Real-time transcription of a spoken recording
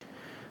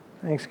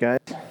Thanks, guys.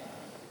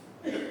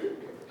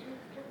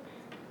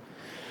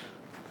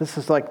 This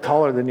is like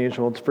taller than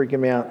usual. It's freaking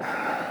me out.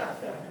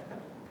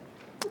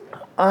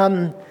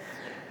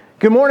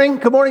 Good morning.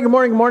 Good morning. Good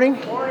morning. Good morning.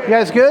 You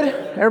guys good?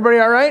 Everybody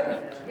all right?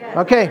 Yes.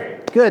 Okay,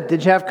 good.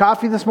 Did you have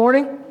coffee this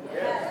morning?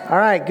 Yes. All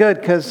right,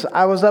 good, because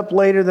I was up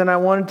later than I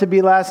wanted to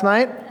be last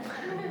night.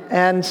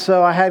 And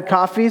so I had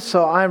coffee,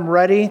 so I'm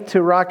ready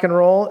to rock and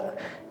roll.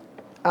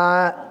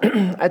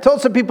 I told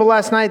some people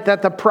last night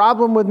that the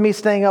problem with me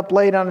staying up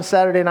late on a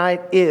Saturday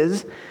night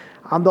is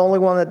I'm the only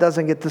one that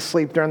doesn't get to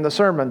sleep during the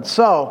sermon.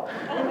 So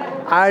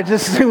I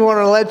just want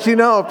to let you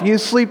know, if you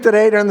sleep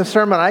today during the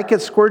sermon, I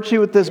could squirt you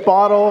with this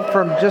bottle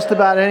from just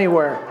about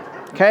anywhere.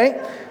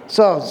 Okay?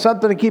 So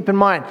something to keep in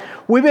mind.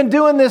 We've been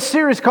doing this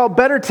series called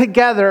Better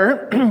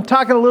Together,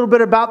 talking a little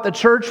bit about the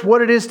church,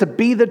 what it is to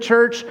be the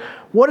church.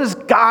 What does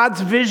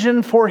God's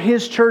vision for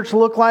His church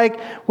look like?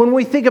 When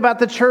we think about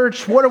the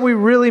church, what do we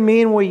really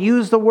mean when we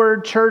use the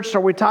word church? Are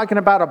we talking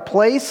about a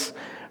place?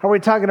 Are we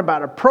talking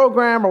about a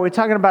program? Are we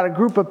talking about a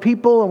group of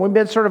people? And we've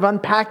been sort of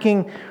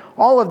unpacking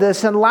all of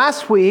this. And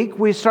last week,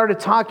 we started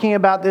talking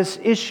about this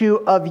issue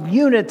of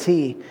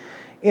unity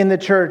in the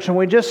church. And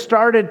we just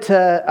started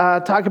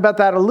to talk about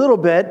that a little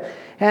bit.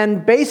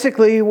 And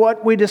basically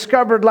what we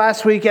discovered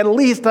last week, at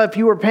least if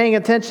you were paying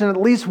attention, at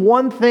least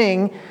one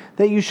thing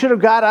that you should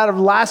have got out of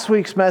last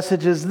week's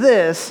message is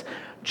this: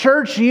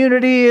 church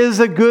unity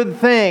is a good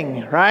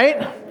thing,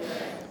 right?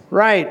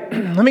 Right.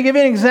 Let me give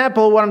you an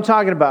example of what I'm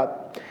talking about.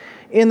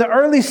 In the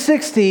early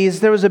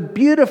 60s, there was a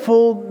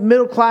beautiful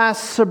middle-class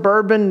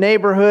suburban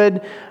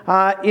neighborhood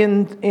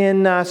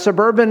in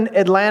suburban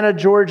Atlanta,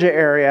 Georgia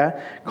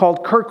area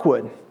called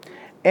Kirkwood.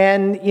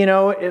 And, you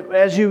know,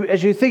 as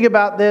you think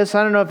about this,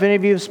 I don't know if any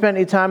of you have spent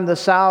any time in the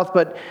South,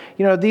 but,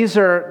 you know, these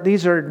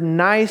are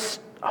nice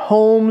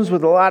homes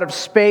with a lot of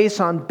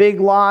space on big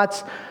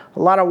lots, a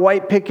lot of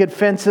white picket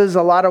fences,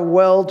 a lot of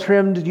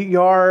well-trimmed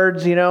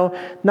yards, you know,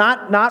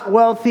 not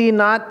wealthy,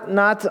 not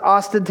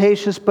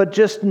ostentatious, but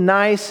just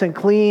nice and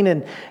clean.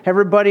 And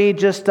everybody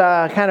just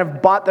kind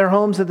of bought their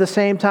homes at the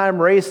same time,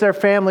 raised their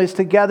families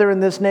together in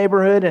this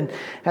neighborhood.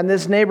 And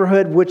this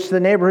neighborhood, which the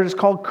neighborhood is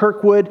called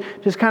Kirkwood,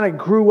 just kind of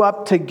grew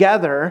up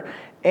together.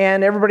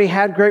 And everybody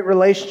had great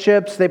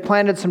relationships. They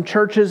planted some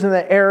churches in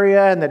the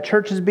area, and the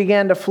churches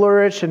began to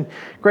flourish, and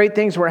great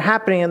things were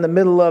happening in the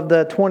middle of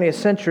the 20th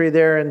century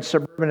there in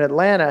suburban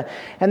Atlanta.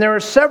 And there were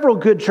several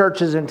good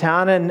churches in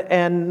town,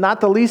 and not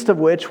the least of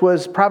which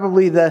was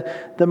probably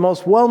the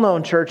most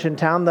well-known church in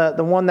town. The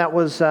one that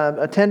was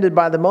attended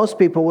by the most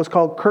people was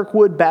called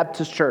Kirkwood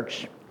Baptist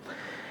Church.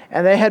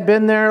 And they had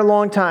been there a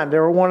long time. They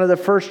were one of the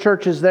first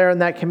churches there in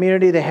that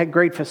community. They had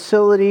great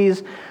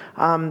facilities.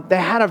 They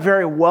had a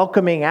very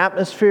welcoming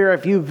atmosphere.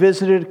 If you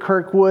visited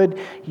Kirkwood,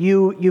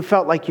 you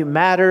felt like you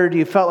mattered.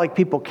 You felt like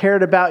people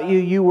cared about you.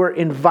 You were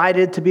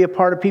invited to be a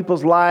part of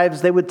people's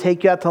lives. They would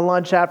take you out to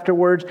lunch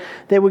afterwards.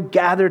 They would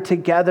gather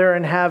together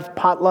and have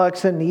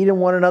potlucks and eat in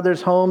one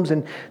another's homes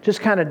and just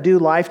kind of do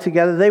life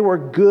together. They were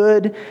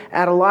good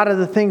at a lot of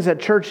the things that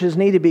churches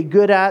need to be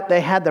good at.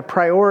 They had the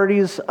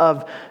priorities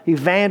of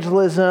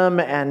evangelism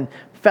and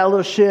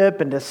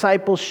fellowship and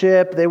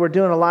discipleship. They were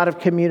doing a lot of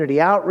community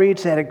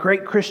outreach. They had a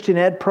great Christian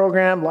ed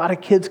program, a lot of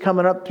kids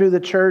coming up through the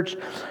church.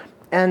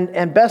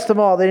 And best of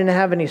all, they didn't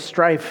have any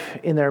strife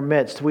in their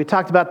midst. We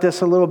talked about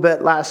this a little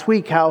bit last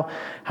week, how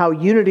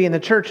unity in the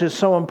church is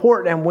so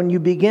important. And when you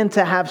begin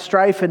to have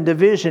strife and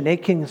division,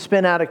 it can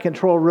spin out of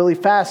control really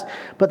fast.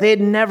 But they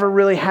had never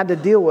really had to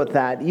deal with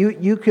that.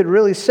 You could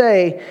really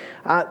say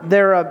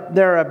they're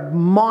a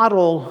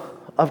model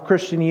of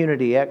Christian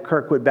unity at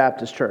Kirkwood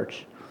Baptist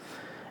Church.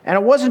 And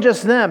it wasn't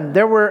just them.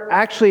 There were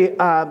actually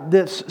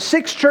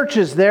 6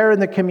 churches there in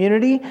the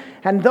community.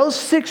 And those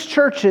 6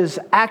 churches,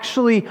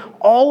 actually,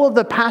 all of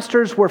the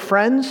pastors were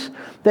friends.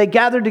 They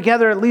gathered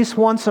together at least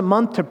once a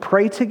month to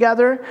pray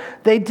together.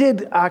 They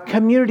did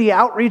community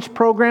outreach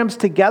programs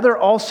together,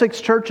 all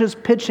 6 churches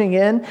pitching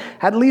in.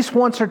 At least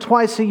once or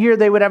twice a year,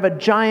 they would have a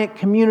giant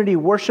community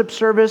worship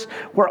service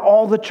where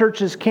all the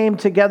churches came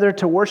together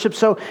to worship.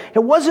 So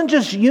it wasn't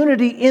just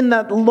unity in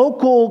that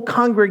local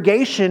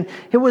congregation.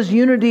 It was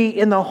unity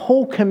in the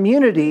whole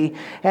community.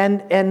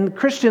 And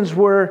Christians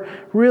were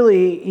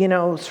really, you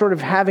know, sort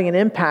of having an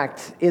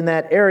impact in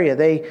that area.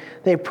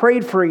 They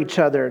prayed for each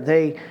other.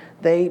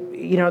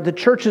 The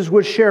churches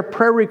would share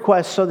prayer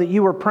requests so that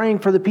you were praying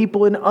for the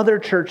people in other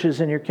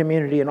churches in your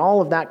community and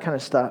all of that kind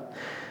of stuff.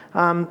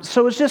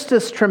 So it's just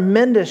this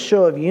tremendous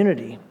show of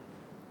unity.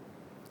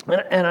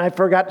 And I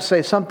forgot to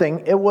say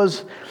something. It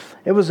was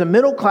a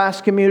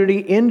middle-class community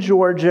in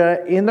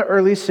Georgia in the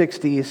early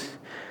 60s.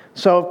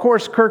 So, of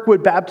course,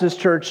 Kirkwood Baptist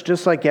Church,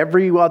 just like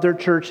every other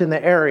church in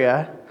the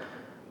area,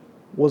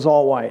 was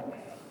all white.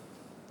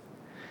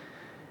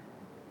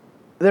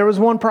 There was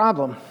one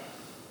problem.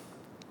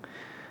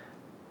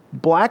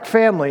 Black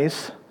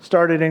families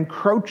started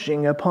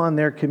encroaching upon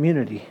their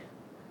community.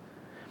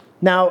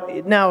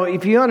 Now,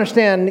 if you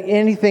understand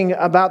anything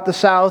about the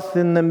South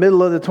in the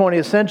middle of the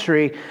 20th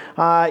century,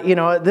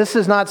 this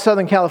is not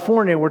Southern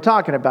California we're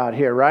talking about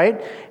here,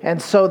 right?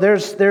 And so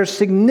there's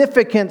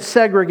significant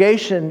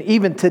segregation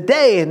even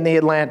today in the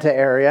Atlanta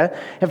area.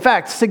 In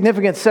fact,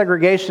 significant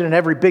segregation in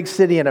every big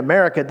city in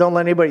America. Don't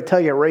let anybody tell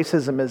you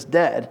racism is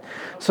dead.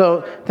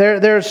 So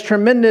there's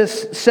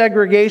tremendous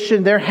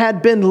segregation. There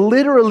had been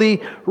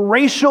literally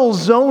racial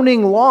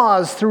zoning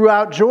laws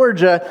throughout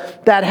Georgia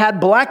that had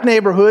black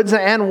neighborhoods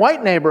and white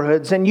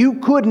neighborhoods, and you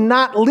could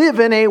not live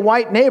in a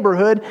white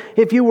neighborhood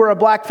if you were a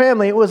black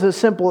family. It was as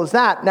simple as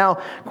that. Now,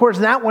 of course,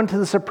 that went to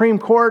the Supreme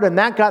Court, and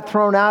that got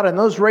thrown out, and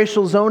those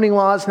racial zoning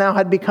laws now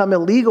had become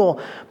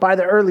illegal by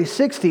the early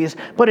 60s,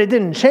 but it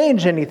didn't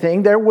change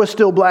anything. There was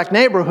still black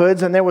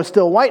neighborhoods, and there was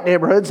still white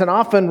neighborhoods, and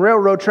often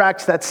railroad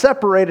tracks that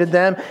separated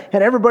them,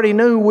 and everybody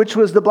knew which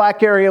was the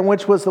black area and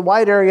which was the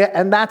white area,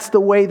 and that's the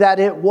way that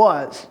it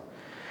was.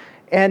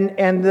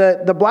 And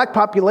the black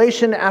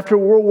population after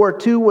World War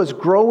II was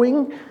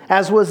growing,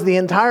 as was the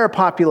entire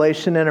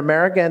population in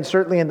America and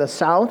certainly in the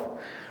South.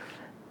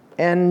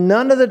 And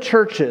none of the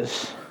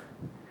churches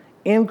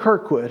in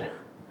Kirkwood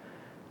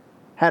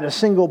had a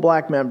single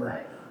black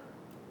member.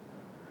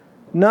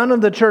 None of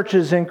the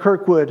churches in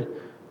Kirkwood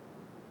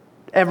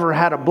ever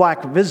had a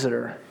black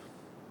visitor.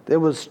 It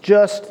was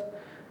just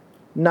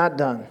not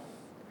done.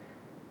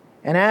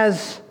 And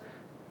as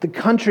the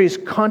country's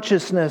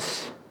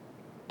consciousness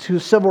to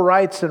civil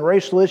rights and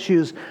racial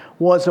issues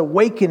was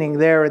awakening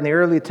there in the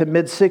early to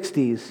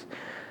mid-60s,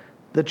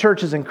 the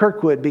churches in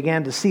Kirkwood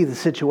began to see the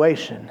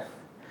situation.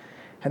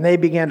 And they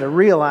began to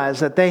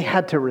realize that they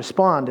had to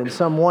respond in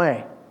some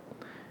way.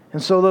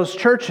 And so those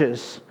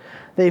churches,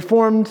 they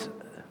formed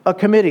a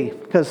committee,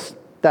 because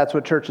that's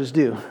what churches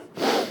do.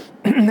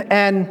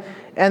 and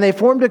they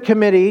formed a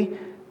committee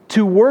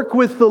to work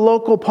with the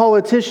local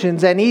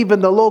politicians and even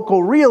the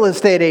local real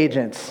estate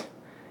agents.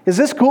 Is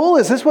this cool?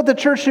 Is this what the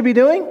church should be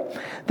doing?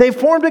 They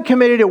formed a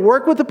committee to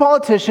work with the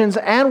politicians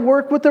and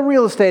work with the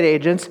real estate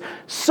agents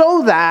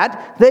so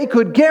that they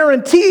could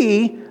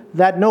guarantee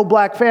that no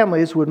black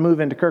families would move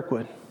into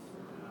Kirkwood.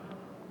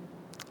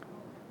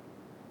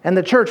 And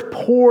the church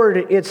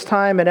poured its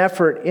time and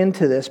effort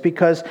into this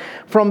because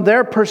from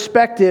their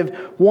perspective,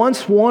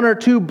 once one or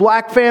two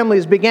black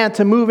families began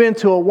to move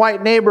into a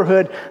white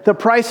neighborhood, the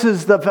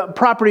prices, the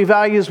property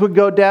values would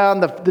go down,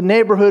 the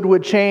neighborhood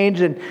would change,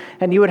 and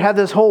you would have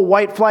this whole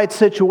white flight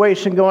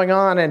situation going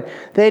on, and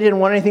they didn't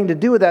want anything to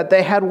do with that.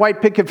 They had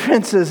white picket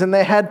fences, and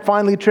they had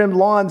finely trimmed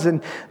lawns,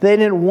 and they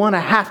didn't want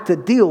to have to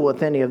deal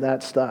with any of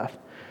that stuff.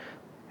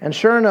 And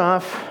sure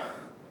enough,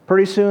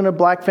 pretty soon a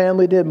black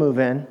family did move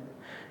in.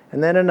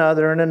 And then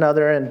another,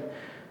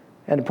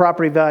 and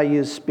property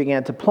values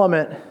began to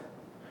plummet.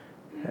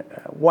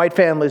 White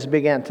families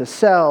began to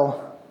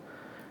sell.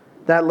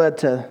 That led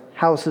to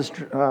houses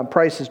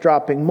prices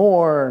dropping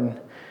more, and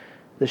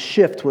the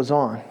shift was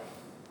on.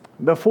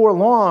 Before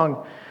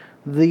long,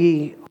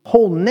 the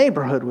whole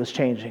neighborhood was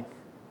changing.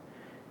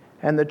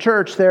 And the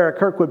church there at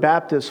Kirkwood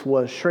Baptist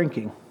was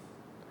shrinking.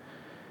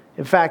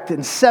 In fact,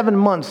 in 7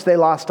 months, they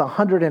lost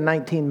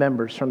 119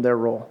 members from their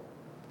roll.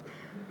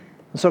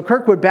 So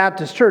Kirkwood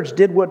Baptist Church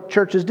did what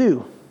churches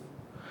do.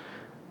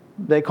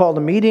 They called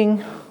a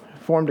meeting,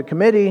 formed a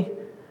committee,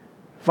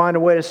 find a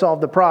way to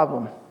solve the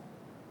problem.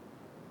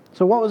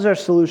 So what was their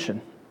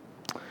solution?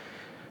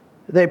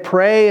 They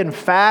pray and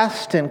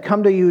fast and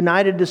come to a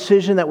united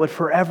decision that would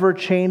forever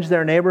change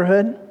their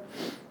neighborhood?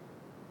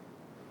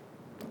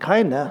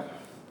 Kinda.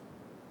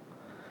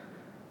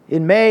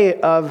 In May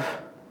of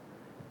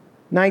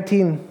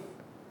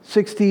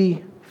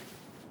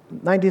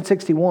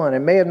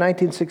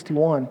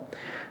 1961,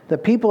 the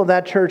people of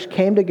that church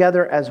came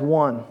together as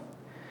one,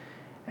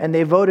 and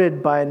they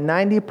voted by a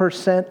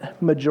 90%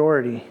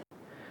 majority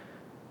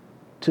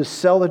to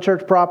sell the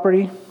church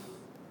property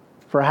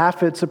for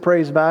half its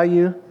appraised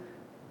value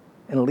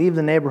and leave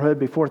the neighborhood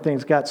before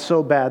things got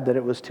so bad that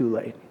it was too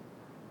late.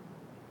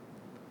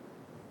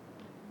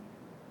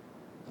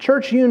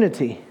 Church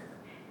unity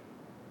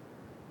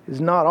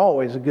is not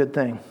always a good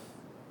thing.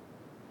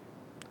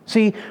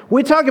 See,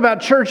 we talk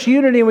about church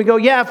unity and we go,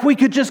 yeah, if we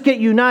could just get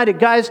united.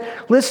 Guys,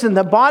 listen,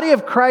 the body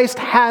of Christ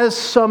has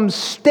some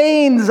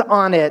stains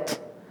on it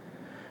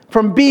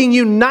from being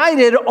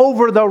united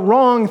over the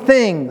wrong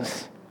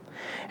things.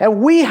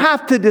 And we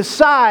have to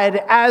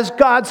decide as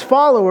God's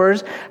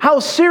followers how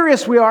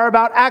serious we are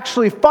about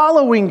actually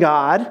following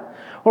God,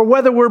 or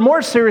whether we're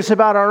more serious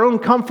about our own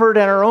comfort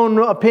and our own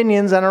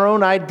opinions and our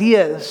own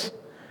ideas.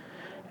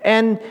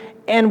 And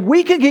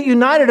we could get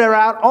united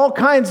around all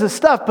kinds of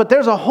stuff, but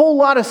there's a whole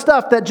lot of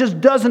stuff that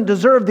just doesn't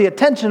deserve the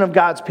attention of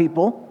God's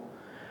people.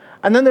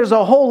 And then there's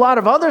a whole lot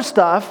of other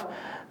stuff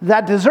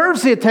that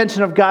deserves the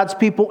attention of God's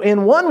people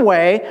in one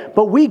way,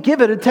 but we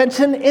give it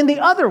attention in the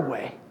other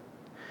way.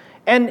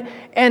 And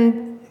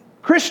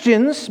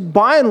Christians,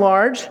 by and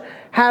large,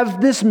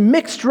 have this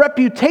mixed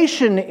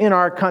reputation in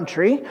our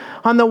country.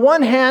 On the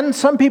one hand,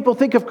 some people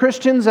think of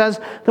Christians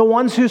as the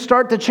ones who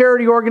start the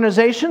charity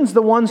organizations,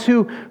 the ones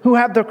who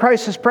have the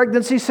crisis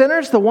pregnancy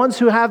centers, the ones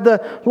who have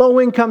the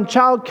low-income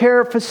child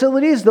care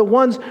facilities, the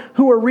ones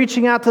who are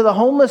reaching out to the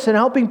homeless and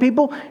helping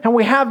people, and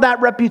we have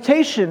that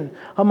reputation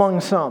among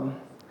some.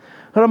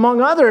 But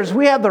among others,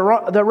 we have the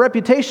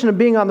reputation of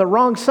being on the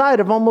wrong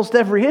side of almost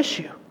every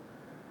issue.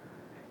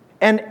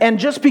 And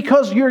just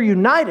because you're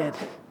united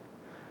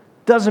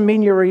doesn't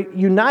mean you're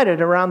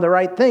united around the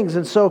right things.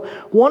 And so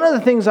one of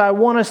the things I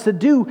want us to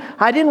do,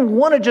 I didn't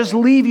want to just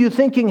leave you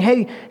thinking,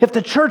 hey, if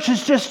the church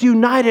is just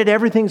united,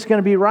 everything's going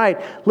to be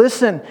right.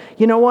 Listen,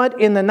 you know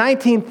what? In the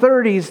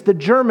 1930s, the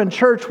German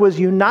church was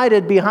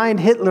united behind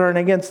Hitler and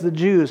against the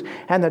Jews,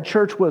 and the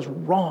church was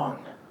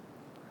wrong.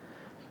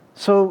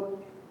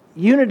 So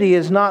unity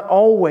is not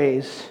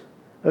always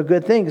a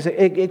good thing.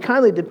 It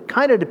kind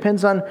of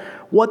depends on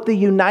what the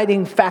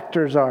uniting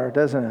factors are,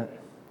 doesn't it?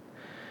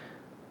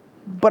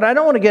 But I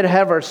don't want to get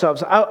ahead of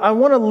ourselves. I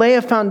want to lay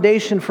a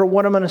foundation for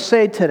what I'm going to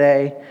say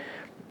today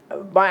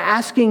by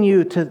asking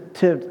you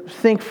to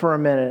think for a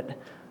minute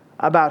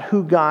about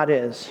who God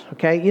is,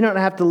 okay? You don't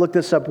have to look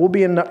this up. We'll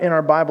be in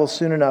our Bibles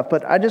soon enough,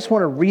 but I just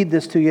want to read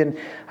this to you, and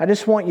I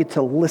just want you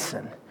to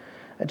listen.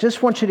 I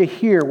just want you to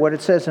hear what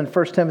it says in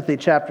 1 Timothy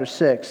chapter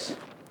 6.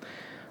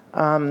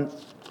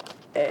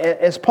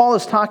 As Paul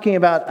is talking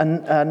about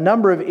a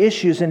number of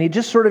issues, and he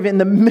just sort of in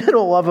the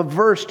middle of a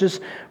verse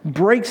just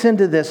breaks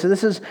into this. So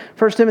this is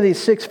 1 Timothy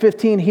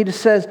 6:15. He just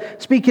says,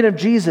 speaking of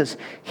Jesus,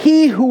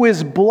 he who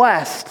is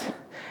blessed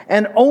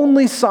and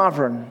only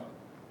sovereign,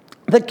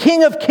 the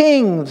King of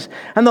kings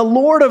and the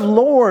Lord of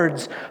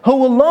lords,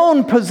 who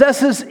alone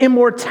possesses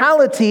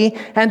immortality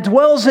and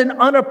dwells in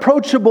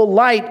unapproachable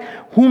light,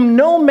 whom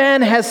no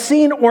man has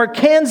seen or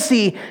can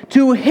see,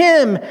 to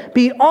him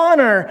be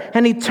honor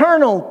and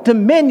eternal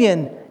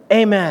dominion.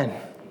 Amen.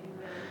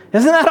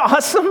 Isn't that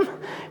awesome?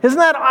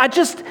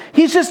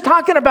 He's just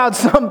talking about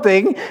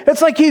something.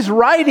 It's like he's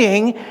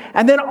writing,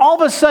 and then all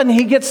of a sudden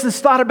he gets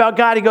this thought about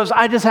God. He goes,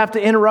 I just have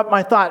to interrupt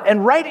my thought.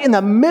 And right in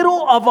the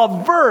middle of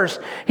a verse,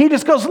 he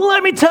just goes,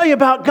 let me tell you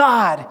about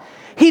God.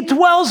 He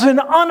dwells in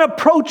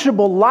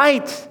unapproachable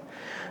light.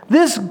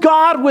 This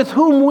God with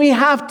whom we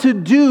have to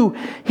do,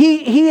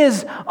 He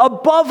is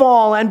above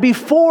all and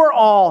before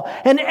all,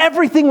 and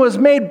everything was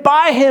made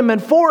by Him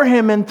and for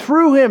Him and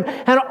through Him,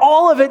 and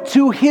all of it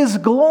to His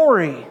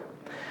glory.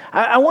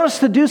 I want us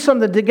to do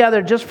something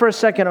together just for a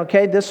second,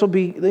 okay? This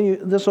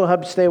will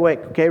help you stay awake,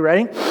 okay?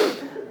 Ready?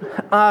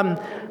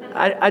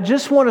 I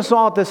just want us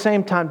all at the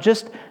same time,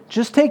 just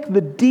take the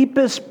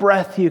deepest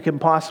breath you can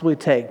possibly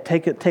take.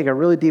 Take a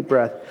really deep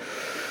breath,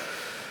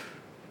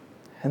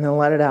 and then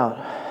let it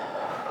out.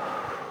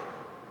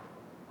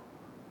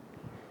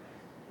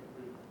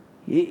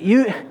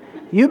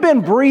 You've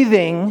been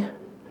breathing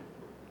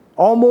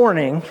all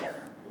morning,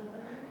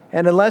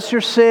 and unless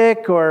you're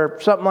sick or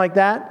something like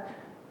that,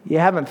 you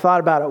haven't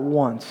thought about it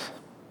once.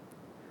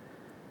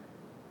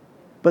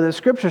 But the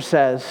scripture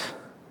says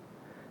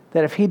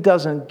that if He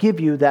doesn't give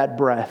you that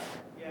breath,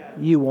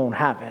 you won't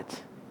have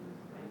it.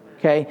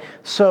 Okay?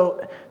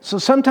 So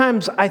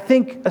sometimes I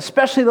think,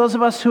 especially those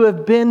of us who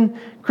have been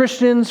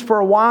Christians for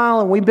a while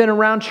and we've been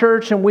around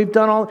church and we've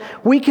done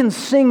we can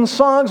sing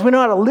songs, we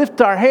know how to lift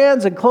our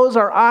hands and close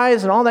our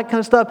eyes and all that kind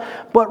of stuff,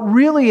 but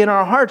really in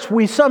our hearts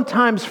we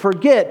sometimes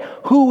forget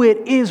who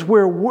it is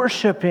we're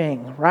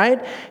worshiping,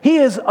 right? He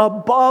is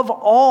above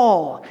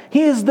all.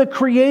 He is the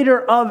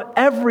creator of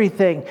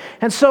everything.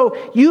 And so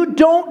you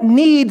don't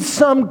need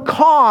some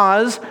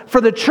cause for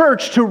the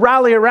church to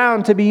rally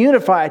around to be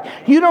unified.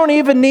 You don't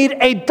even need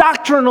a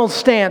doctrinal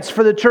stance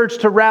for the church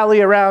to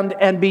rally around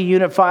and be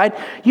unified.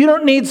 You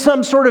don't need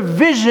some sort of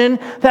vision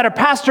that a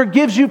pastor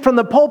gives you from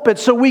the pulpit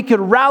so we could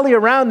rally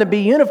around and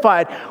be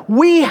unified.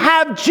 We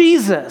have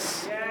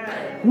Jesus.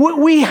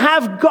 We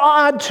have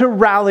God to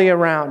rally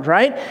around,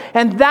 right?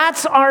 And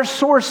that's our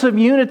source of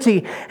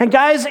unity. And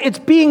guys, it's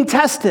being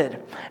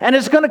tested. And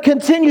it's going to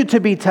continue to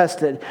be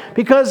tested.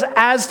 Because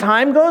as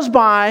time goes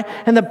by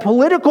and the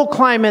political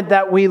climate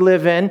that we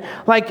live in,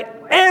 like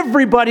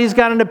everybody's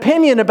got an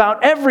opinion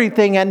about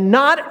everything, and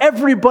not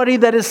everybody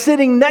that is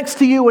sitting next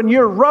to you in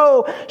your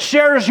row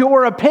shares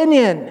your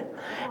opinion.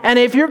 And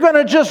if you're going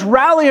to just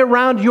rally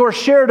around your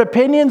shared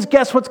opinions,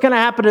 guess what's going to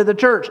happen to the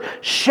church?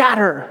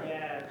 Shatter.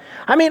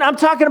 I mean, I'm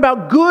talking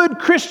about good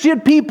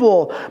Christian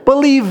people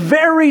believe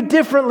very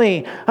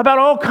differently about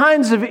all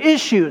kinds of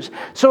issues.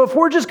 So if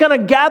we're just going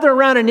to gather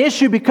around an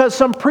issue because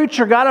some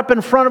preacher got up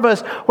in front of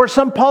us, or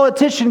some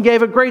politician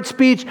gave a great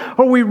speech,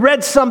 or we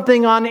read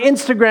something on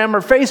Instagram or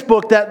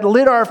Facebook that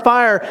lit our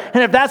fire,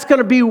 and if that's going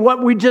to be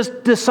what we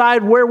just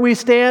decide where we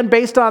stand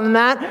based on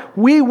that,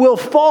 we will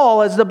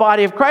fall as the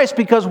body of Christ,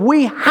 because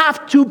we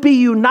have to be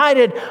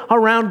united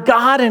around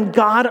God and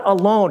God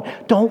alone.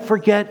 Don't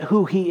forget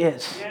who He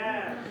is.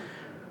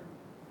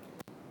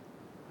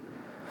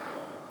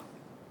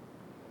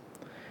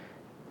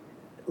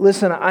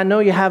 Listen, I know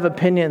you have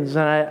opinions,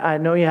 and I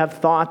know you have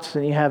thoughts,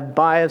 and you have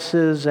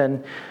biases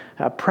and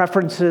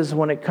preferences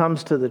when it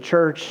comes to the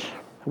church.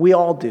 We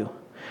all do.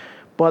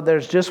 But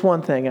there's just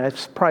one thing.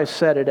 I've probably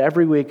said it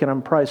every week, and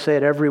I'm probably say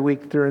it every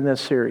week during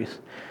this series.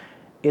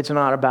 It's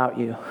not about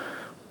you.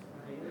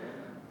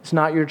 It's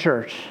not your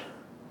church.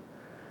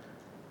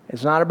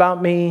 It's not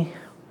about me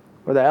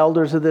or the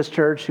elders of this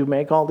church who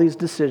make all these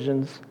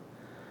decisions.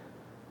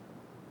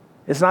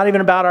 It's not even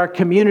about our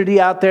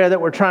community out there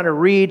that we're trying to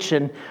reach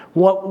and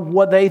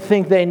what they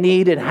think they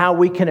need and how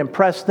we can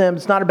impress them.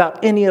 It's not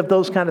about any of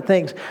those kind of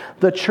things.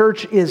 The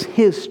church is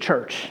His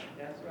church.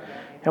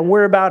 And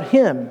we're about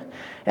Him.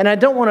 And I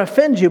don't want to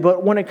offend you,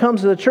 but when it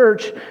comes to the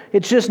church,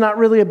 it's just not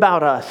really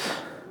about us.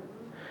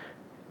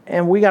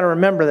 And we got to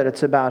remember that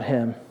it's about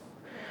Him.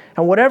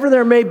 And whatever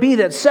there may be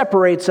that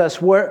separates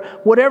us,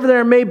 whatever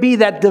there may be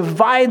that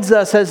divides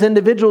us as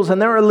individuals, and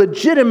there are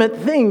legitimate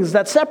things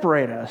that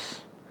separate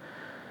us.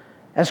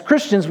 As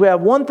Christians, we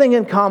have one thing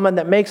in common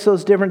that makes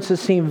those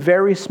differences seem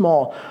very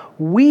small.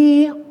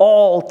 We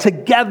all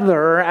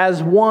together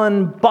as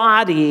one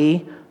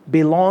body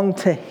belong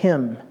to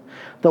Him,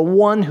 the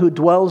one who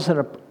dwells in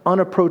an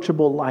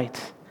unapproachable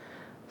light.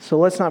 So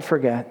let's not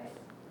forget.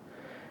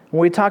 When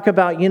we talk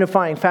about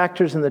unifying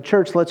factors in the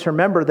church, let's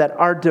remember that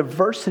our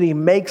diversity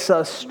makes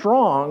us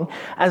strong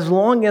as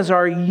long as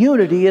our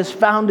unity is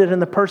founded in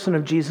the person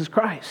of Jesus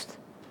Christ.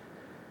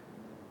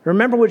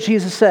 Remember what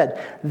Jesus said,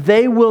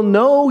 "They will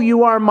know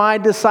you are my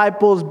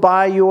disciples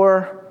by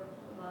your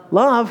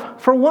love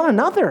for one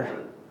another."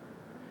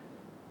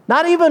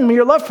 Not even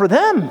your love for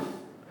them.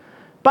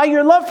 By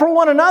your love for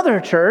one another,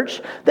 church.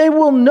 They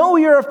will know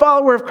you're a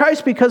follower of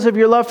Christ because of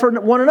your love for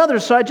one another.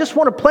 So I just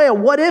want to play a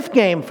what-if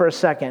game for a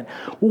second.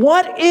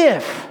 What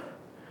if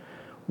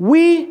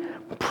we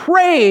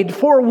prayed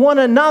for one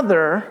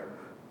another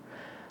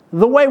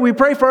the way we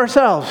pray for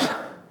ourselves?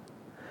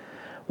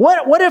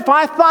 What if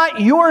I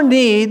thought your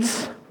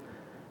needs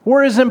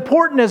were as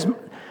important as...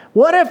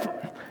 What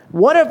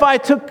if I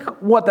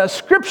took what the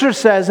Scripture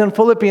says in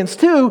Philippians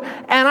 2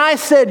 and I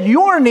said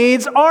your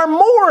needs are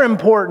more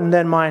important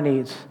than my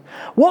needs?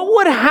 What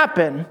would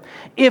happen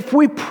if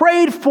we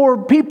prayed for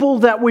people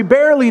that we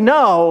barely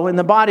know in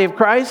the body of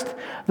Christ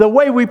the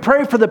way we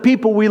pray for the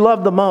people we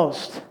love the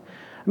most?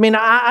 I mean,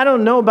 I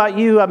don't know about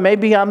you.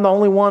 Maybe I'm the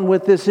only one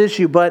with this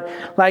issue, but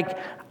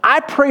I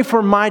pray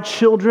for my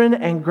children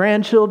and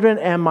grandchildren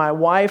and my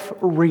wife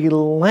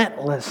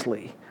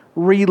relentlessly.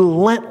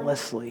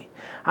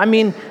 I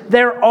mean,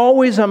 they're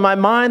always on my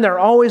mind. They're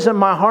always in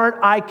my heart.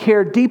 I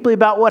care deeply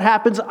about what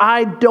happens.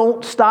 I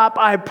don't stop.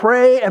 I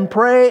pray and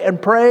pray and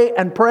pray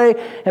and pray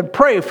and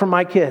pray for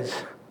my kids.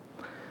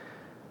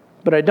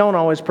 But I don't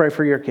always pray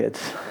for your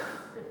kids.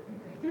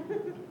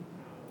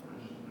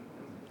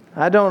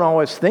 I don't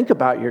always think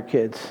about your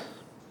kids.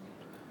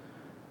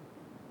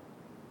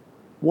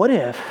 What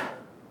if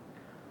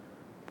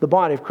the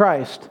body of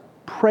Christ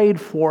prayed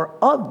for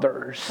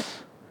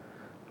others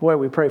the way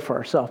we pray for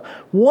ourselves?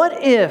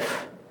 What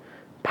if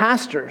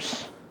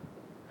pastors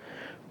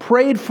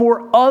prayed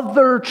for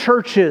other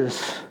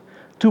churches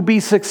to be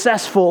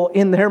successful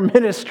in their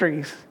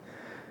ministries?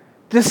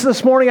 Just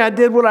this morning I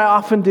did what I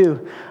often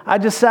do. I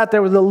just sat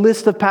there with a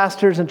list of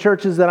pastors and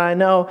churches that I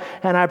know,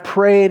 and I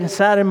prayed,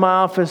 sat in my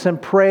office and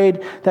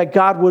prayed that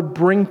God would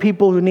bring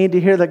people who need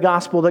to hear the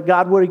gospel, that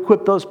God would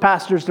equip those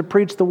pastors to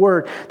preach the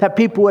word, that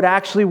people would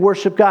actually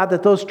worship God,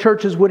 that those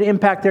churches would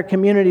impact their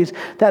communities,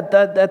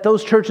 that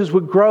those churches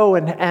would grow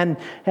and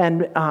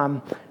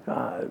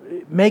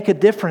make a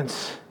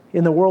difference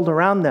in the world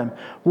around them.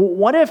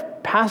 What if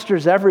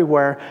pastors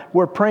everywhere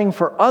were praying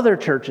for other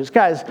churches?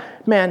 Guys,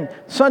 man,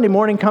 Sunday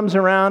morning comes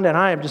around and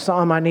I am just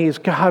on my knees.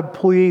 God,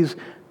 please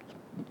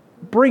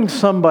bring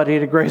somebody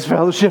to Grace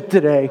Fellowship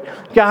today.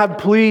 God,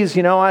 please,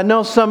 I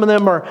know some of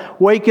them are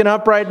waking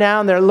up right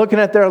now and they're looking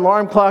at their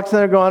alarm clocks and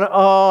they're going,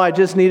 oh, I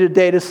just need a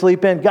day to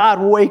sleep in.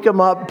 God, wake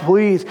them up,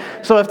 please.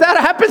 So if that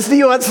happens to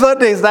you on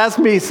Sundays, that's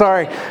me,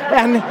 sorry.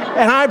 And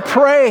I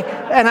pray,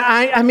 and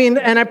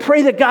I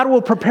pray that God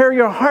will prepare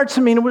your hearts.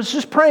 I was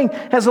just praying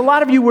as a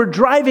lot of you were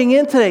driving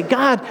in today.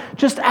 God,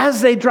 just as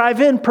they drive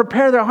in,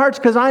 prepare their hearts,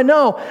 because I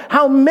know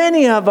how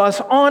many of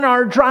us on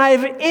our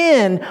drive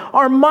in,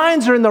 our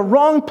minds are in the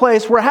wrong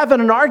place. We're having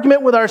an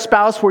argument with our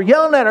spouse. We're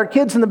yelling at our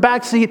kids in the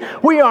back seat.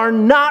 We are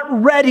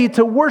not ready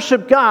to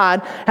worship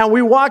God. And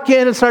we walk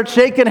in and start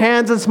shaking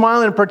hands and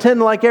smiling and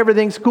pretending like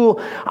everything's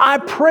cool. I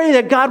pray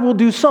that God will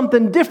do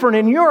something different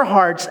in your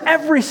hearts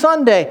every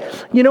Sunday.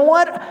 You know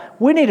what?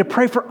 We need to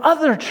pray for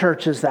other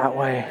churches that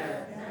way.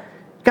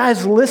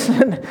 Guys,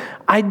 listen,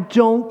 I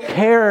don't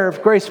care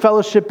if Grace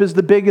Fellowship is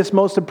the biggest,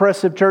 most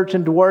impressive church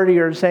in Duarte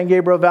or San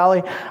Gabriel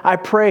Valley. I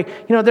pray,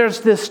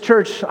 there's this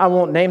church, I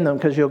won't name them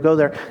because you'll go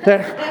there.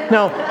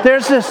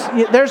 There's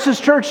this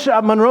church,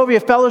 Monrovia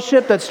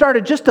Fellowship, that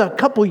started just a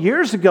couple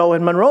years ago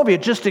in Monrovia,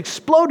 just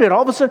exploded.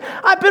 All of a sudden,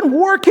 I've been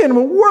working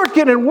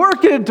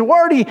in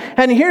Duarte,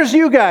 and here's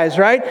you guys,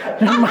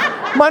 right?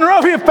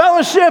 Monrovia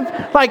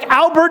Fellowship, like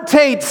Albert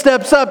Tate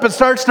steps up and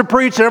starts to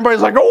preach, and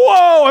everybody's like,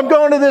 whoa, I'm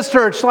going to this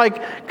church.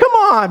 Come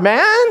on,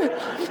 man.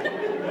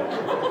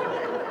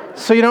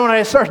 So you know what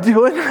I started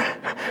doing?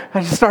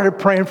 I just started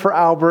praying for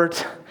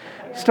Albert.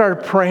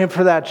 Started praying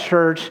for that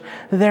church.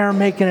 They're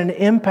making an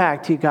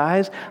impact, you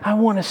guys. I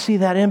want to see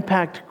that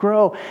impact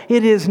grow.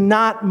 It is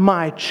not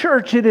my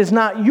church. It is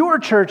not your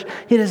church.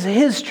 It is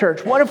His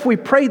church. What if we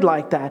prayed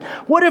like that?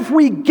 What if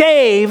we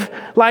gave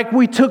like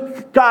we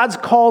took God's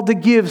call to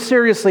give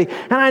seriously?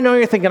 And I know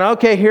you're thinking,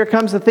 okay, here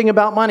comes the thing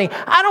about money.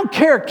 I don't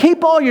care.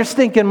 Keep all your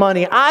stinking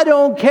money. I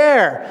don't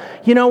care.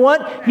 You know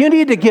what? You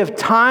need to give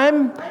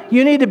time.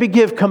 You need to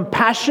give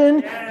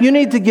compassion. You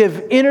need to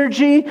give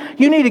energy.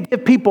 You need to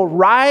give people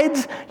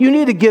rides. You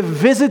need to give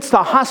visits to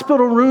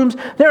hospital rooms.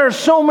 There are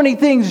so many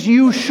things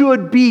you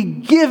should be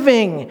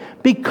giving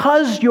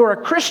because you're a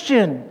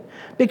Christian,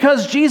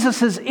 because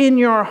Jesus is in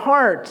your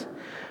heart.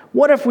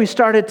 What if we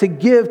started to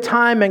give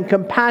time and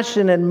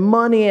compassion and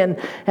money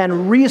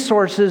and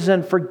resources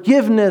and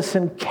forgiveness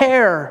and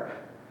care?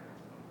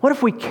 What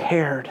if we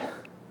cared?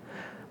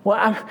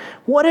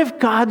 What if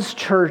God's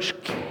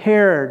church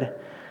cared?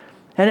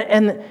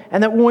 And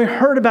that when we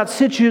heard about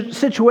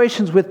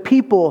situations with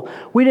people,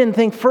 we didn't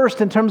think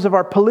first in terms of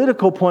our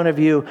political point of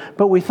view,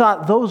 but we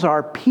thought those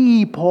are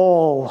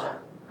people.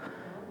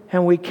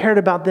 And we cared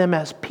about them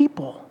as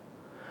people.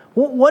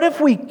 What if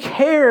we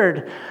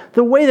cared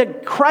the way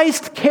that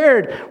Christ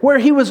cared, where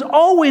He was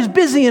always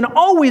busy and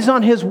always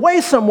on His way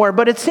somewhere?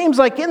 But it seems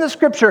like in the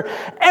Scripture,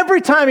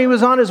 every time He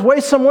was on His way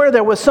somewhere,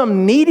 there was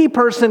some needy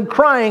person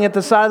crying at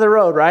the side of the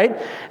road,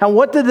 right? And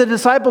what did the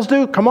disciples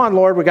do? Come on,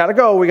 Lord, we got to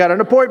go. We got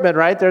an appointment,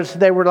 right?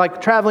 They were like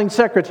traveling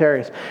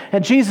secretaries.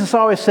 And Jesus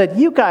always said,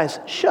 you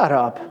guys, shut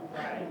up.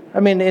 I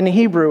mean, in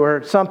Hebrew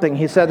or something,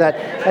 He said that.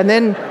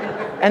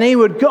 And He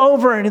would go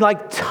over and He'd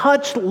like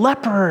touch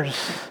lepers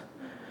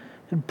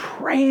and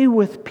pray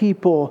with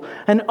people.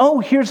 And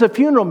here's a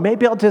funeral.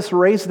 Maybe I'll just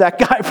raise that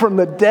guy from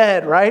the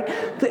dead, right?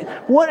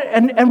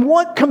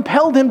 What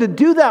compelled Him to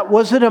do that?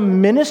 Was it a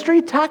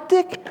ministry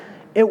tactic?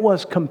 It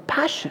was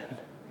compassion.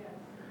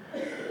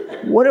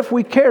 What if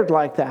we cared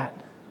like that?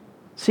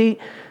 See,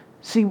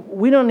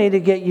 we don't need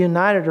to get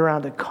united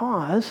around a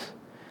cause.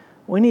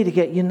 We need to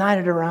get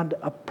united around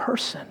a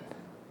person.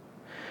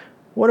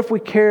 What if we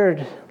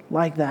cared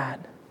like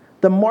that?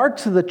 The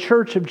marks of the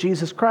church of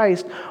Jesus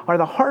Christ are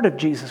the heart of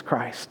Jesus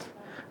Christ,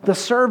 the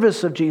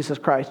service of Jesus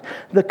Christ,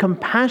 the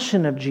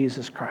compassion of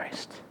Jesus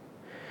Christ.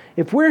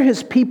 If we're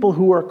His people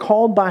who are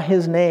called by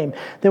His name,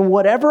 then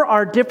whatever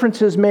our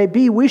differences may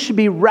be, we should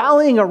be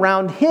rallying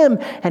around Him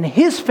and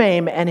His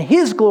fame and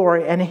His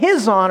glory and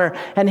His honor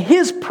and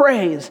His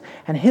praise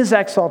and His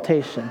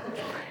exaltation.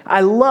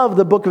 I love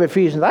the book of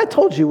Ephesians. I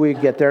told you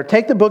we'd get there.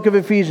 Take the book of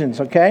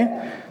Ephesians,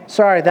 okay?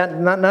 Sorry,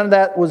 none of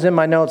that was in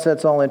my notes.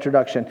 That's all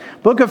introduction.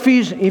 Book of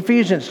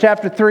Ephesians,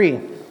 chapter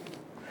 3.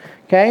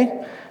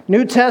 Okay?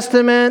 New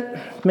Testament,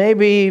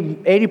 maybe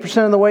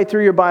 80% of the way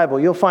through your Bible.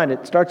 You'll find it.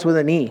 It starts with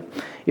an E.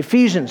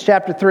 Ephesians,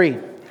 chapter 3.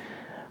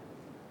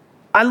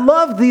 I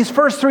love these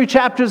first 3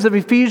 chapters of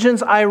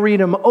Ephesians. I read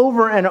them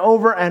over and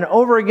over and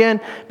over again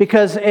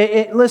because,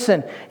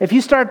 listen, if you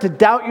start to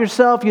doubt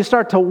yourself, you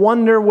start to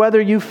wonder whether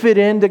you fit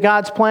into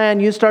God's plan,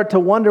 you start to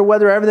wonder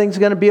whether everything's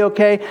going to be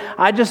okay,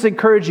 I just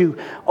encourage you,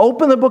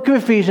 open the book of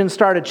Ephesians,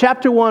 start at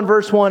chapter 1,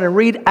 verse 1, and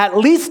read at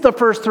least the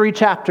first 3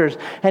 chapters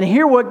and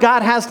hear what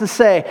God has to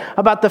say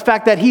about the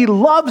fact that He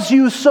loves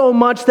you so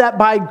much that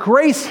by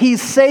grace He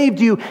saved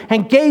you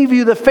and gave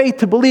you the faith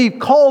to believe,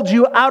 called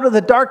you out of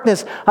the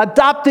darkness,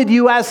 adopted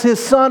you as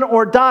His son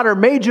or daughter,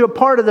 made you a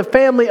part of the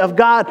family of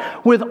God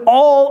with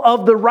all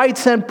of the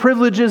rights and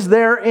privileges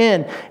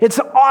therein. It's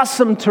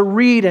awesome to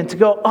read and to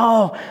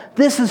go,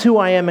 this is who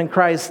I am in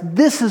Christ.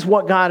 This is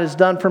what God has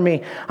done for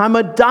me. I'm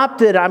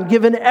adopted. I'm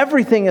given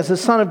everything as a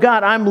son of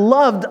God. I'm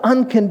loved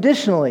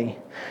unconditionally.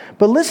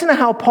 But listen to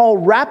how Paul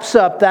wraps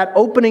up that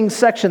opening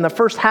section, the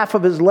first half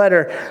of his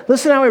letter.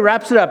 Listen how he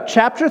wraps it up.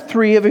 Chapter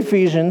 3 of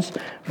Ephesians,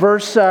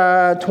 verse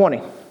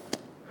 20.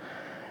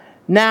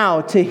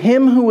 Now, to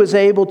Him who is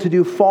able to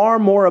do far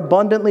more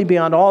abundantly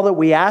beyond all that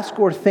we ask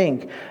or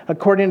think,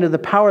 according to the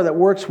power that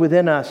works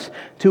within us,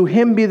 to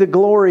Him be the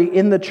glory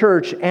in the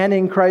church and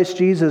in Christ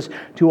Jesus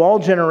to all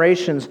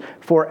generations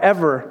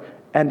forever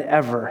and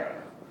ever.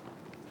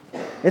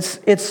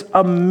 It's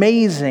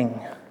amazing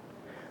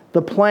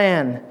the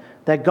plan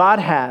that God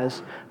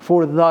has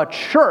for the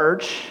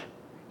church,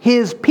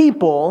 His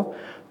people,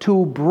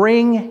 to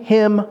bring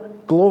Him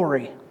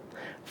glory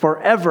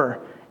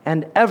forever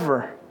and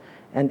ever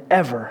and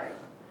ever.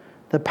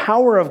 The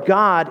power of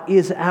God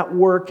is at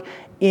work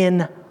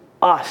in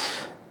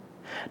us,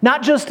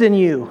 not just in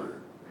you.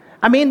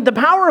 I mean, the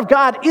power of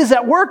God is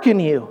at work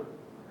in you.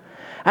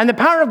 And the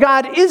power of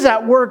God is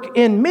at work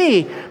in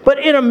me, but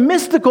in a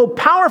mystical,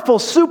 powerful,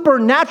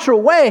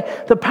 supernatural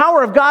way, the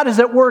power of God is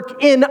at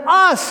work in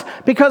us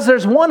because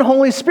there's one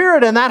Holy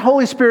Spirit, and that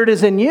Holy Spirit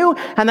is in you,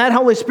 and that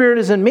Holy Spirit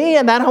is in me,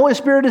 and that Holy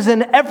Spirit is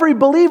in every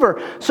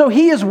believer. So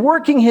He is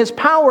working His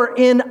power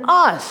in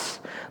us.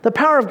 The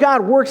power of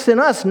God works in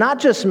us, not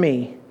just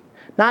me,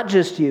 not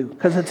just you,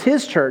 because it's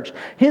His church,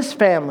 His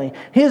family,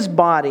 His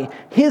body,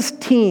 His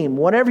team,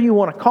 whatever you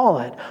want to call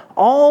it.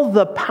 All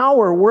the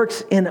power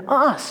works in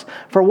us.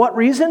 For what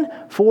reason?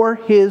 For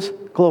His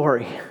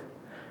glory.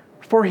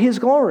 For His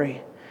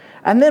glory.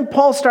 And then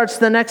Paul starts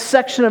the next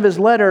section of his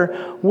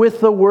letter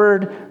with the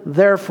word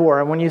therefore.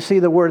 And when you see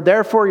the word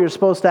therefore, you're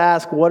supposed to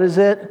ask, what is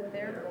it?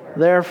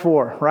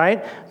 Therefore,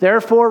 right?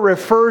 Therefore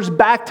refers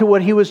back to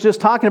what he was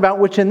just talking about,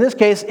 which in this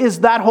case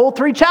is that whole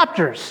 3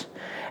 chapters.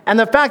 And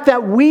the fact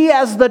that we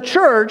as the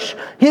church,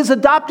 his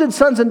adopted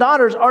sons and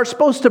daughters, are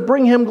supposed to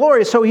bring him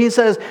glory. So he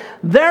says,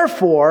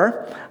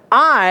 therefore,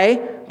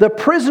 I, the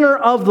prisoner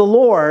of the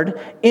Lord,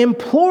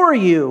 implore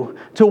you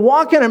to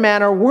walk in a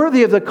manner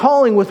worthy of the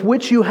calling with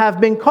which you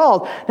have been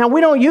called. Now, we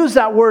don't use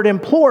that word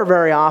implore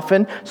very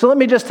often, so let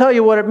me just tell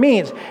you what it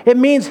means. It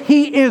means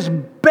he is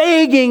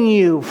begging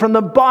you from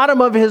the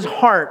bottom of his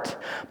heart.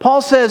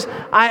 Paul says,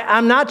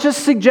 I'm not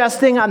just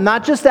suggesting, I'm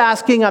not just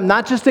asking, I'm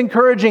not just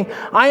encouraging.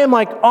 I am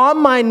like on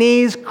my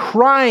knees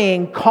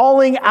crying,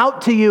 calling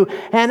out to you,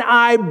 and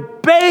I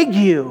beg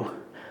you,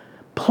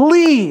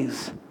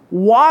 please,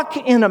 walk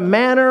in a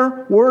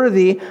manner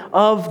worthy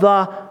of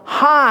the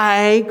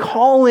high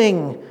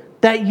calling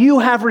that you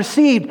have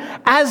received.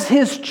 As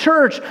his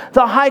church,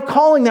 the high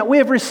calling that we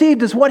have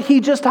received is what he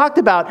just talked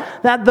about.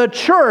 That the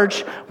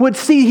church would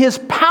see his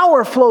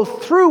power flow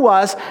through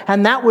us,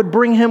 and that would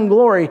bring him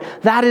glory.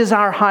 That is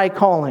our high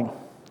calling.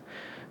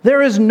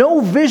 There is no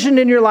vision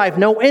in your life,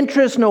 no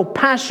interest, no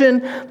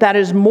passion that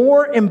is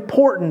more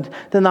important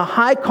than the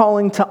high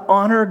calling to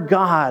honor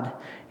God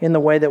in the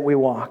way that we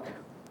walk.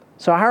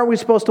 So how are we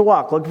supposed to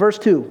walk? Look, verse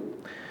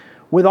 2.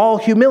 With all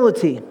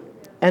humility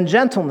and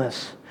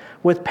gentleness,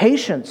 with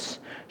patience,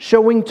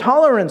 showing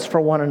tolerance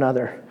for one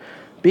another,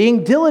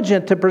 being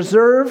diligent to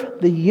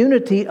preserve the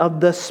unity of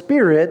the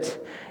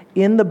Spirit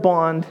in the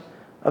bond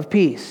of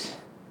peace.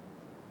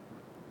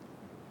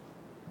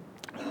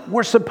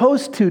 We're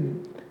supposed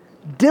to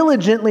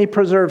diligently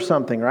preserve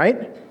something,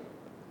 right?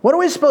 What are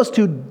we supposed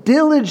to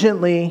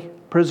diligently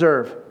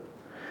preserve?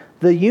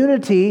 The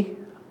unity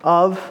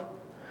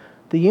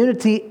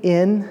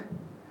in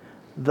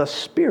the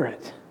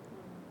Spirit.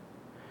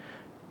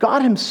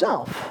 God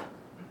himself.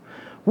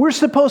 We're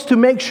supposed to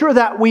make sure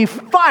that we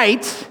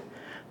fight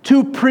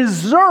to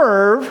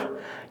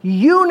preserve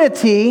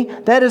unity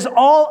that is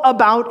all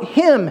about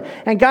him.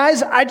 And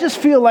guys, I just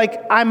feel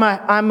like I'm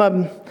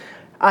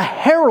a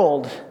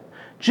herald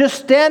just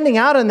standing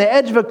out on the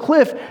edge of a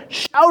cliff,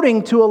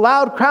 shouting to a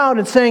loud crowd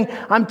and saying,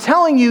 I'm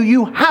telling you,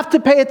 you have to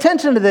pay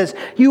attention to this.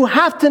 You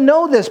have to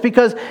know this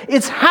because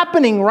it's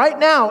happening right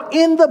now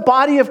in the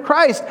body of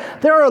Christ.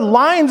 There are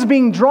lines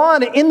being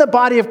drawn in the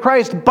body of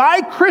Christ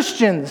by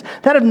Christians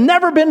that have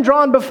never been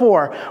drawn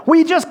before.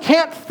 We just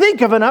can't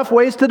think of enough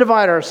ways to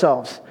divide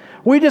ourselves.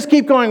 We just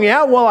keep going,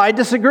 yeah, well, I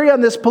disagree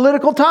on this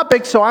political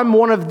topic, so I'm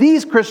one of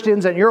these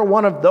Christians and you're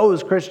one of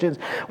those Christians.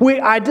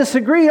 I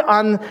disagree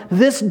on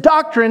this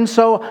doctrine,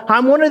 so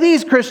I'm one of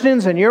these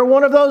Christians and you're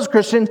one of those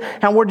Christians,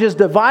 and we're just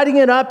dividing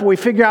it up. We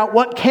figure out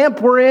what camp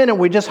we're in, and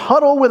we just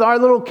huddle with our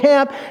little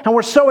camp, and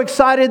we're so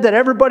excited that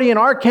everybody in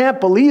our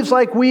camp believes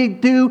like we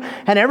do,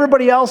 and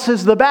everybody else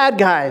is the bad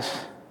guys.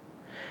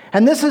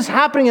 And this is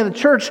happening in the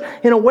church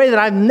in a way that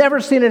I've never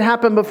seen it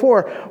happen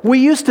before. We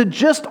used to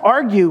just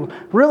argue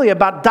really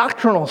about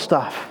doctrinal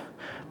stuff.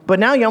 But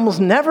now you almost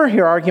never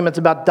hear arguments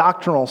about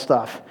doctrinal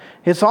stuff.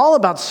 It's all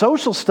about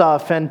social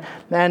stuff and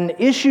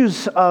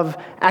issues of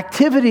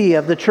activity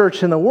of the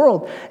church in the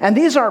world. And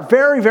these are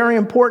very, very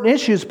important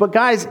issues. But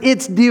guys,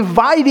 it's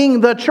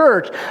dividing the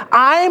church.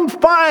 I'm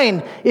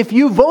fine if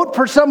you vote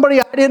for somebody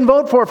I didn't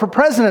vote for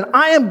president.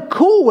 I am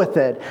cool with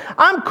it.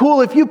 I'm cool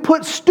if you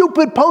put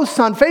stupid posts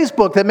on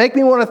Facebook that make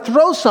me want to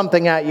throw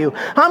something at you.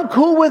 I'm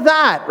cool with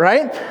that,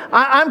 right?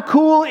 I'm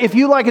cool if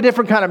you like a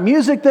different kind of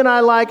music than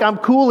I like. I'm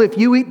cool if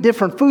you eat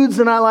different foods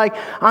than I like.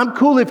 I'm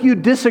cool if you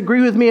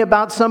disagree with me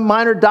about some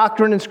minor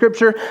doctrine in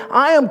Scripture.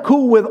 I am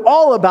cool with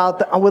all of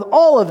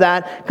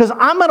that because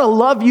I'm going to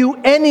love you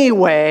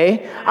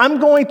anyway. I'm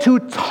going to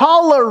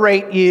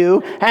tolerate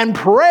you and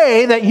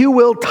pray that you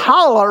will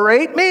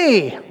tolerate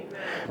me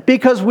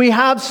because we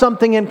have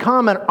something in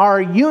common,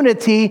 our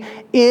unity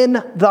in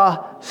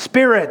the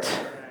Spirit.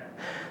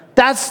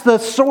 That's the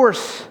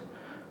source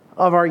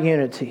of our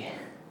unity.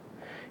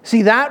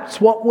 See,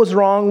 that's what was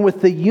wrong with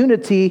the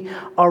unity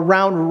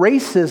around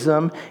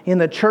racism in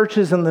the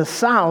churches in the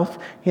South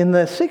in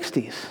the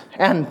 60s,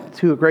 and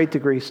to a great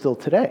degree still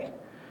today.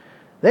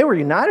 They were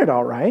united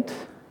all right,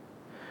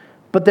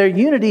 but their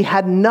unity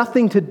had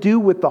nothing to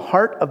do with the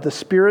heart of the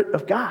Spirit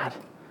of God.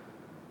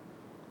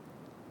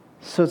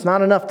 So it's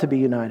not enough to be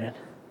united.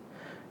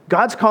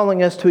 God's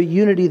calling us to a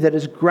unity that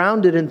is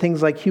grounded in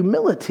things like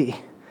humility.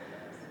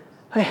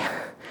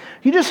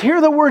 You just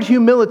hear the word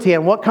humility,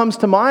 and what comes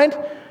to mind?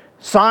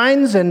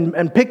 Signs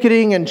and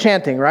picketing and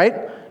chanting,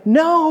 right?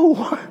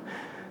 No,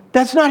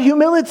 that's not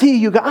humility,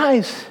 you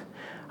guys.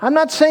 I'm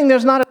not saying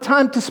there's not a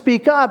time to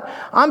speak up.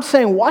 I'm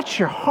saying watch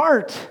your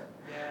heart.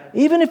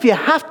 Even if you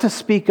have to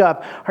speak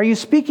up, are you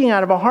speaking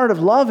out of a heart of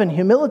love and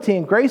humility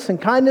and grace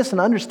and kindness and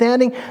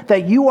understanding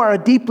that you are a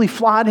deeply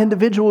flawed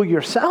individual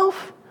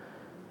yourself?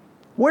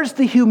 Where's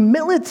the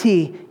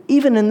humility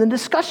even in the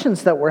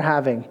discussions that we're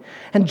having?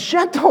 And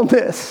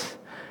gentleness.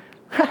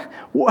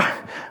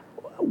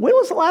 When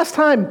was the last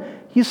time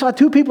you saw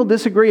two people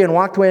disagree and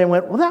walked away and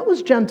went, well, that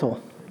was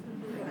gentle.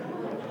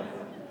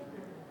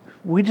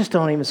 We just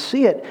don't even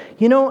see it.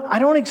 I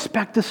don't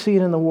expect to see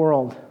it in the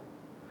world.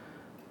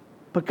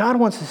 But God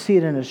wants to see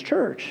it in His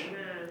church.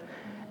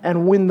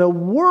 And when the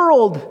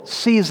world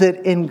sees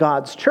it in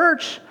God's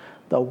church,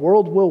 the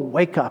world will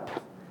wake up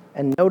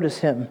and notice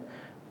Him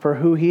for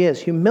who He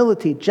is.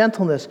 Humility,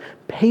 gentleness,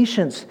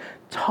 patience,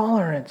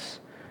 tolerance.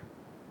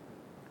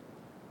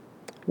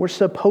 We're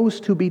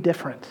supposed to be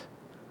different.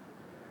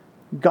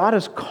 God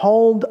has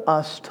called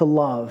us to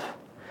love.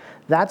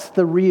 That's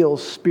the real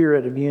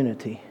spirit of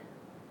unity.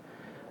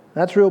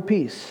 That's real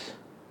peace.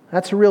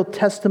 That's a real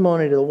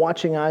testimony to the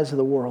watching eyes of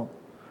the world.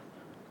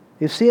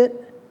 You see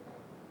it?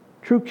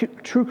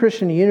 True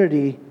Christian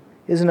unity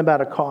isn't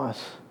about a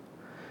cause.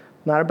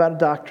 It's not about a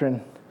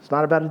doctrine. It's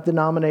not about a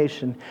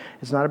denomination.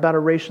 It's not about a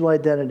racial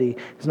identity.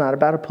 It's not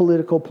about a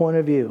political point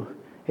of view.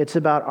 It's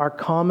about our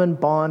common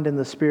bond in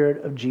the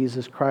Spirit of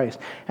Jesus Christ.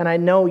 And I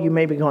know you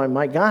may be going,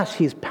 my gosh,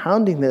 he's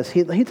pounding this.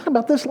 He talked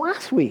about this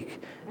last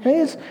week.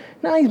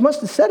 Now he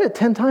must have said it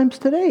 10 times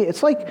today.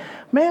 It's like,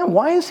 man,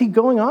 why is he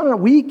going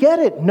on? We get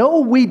it. No,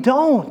 we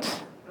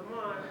don't.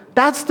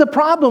 That's the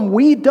problem.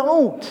 We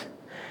don't.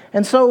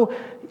 And so,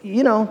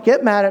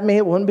 get mad at me.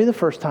 It wouldn't be the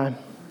first time.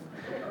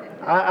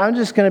 I'm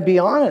just going to be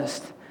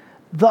honest.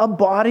 The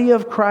body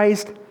of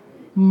Christ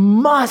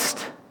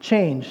must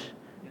change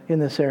in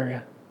this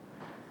area.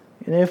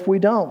 And if we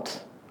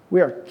don't,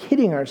 we are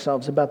kidding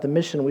ourselves about the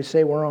mission we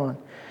say we're on.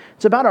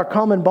 It's about our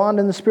common bond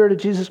in the Spirit of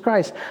Jesus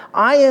Christ.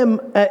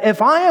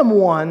 If I am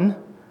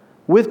one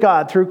with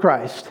God through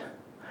Christ,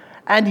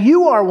 and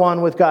you are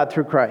one with God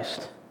through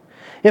Christ,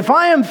 if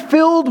I am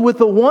filled with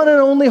the one and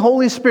only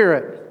Holy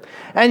Spirit,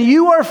 and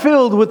you are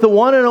filled with the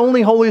one and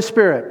only Holy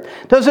Spirit,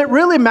 does it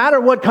really matter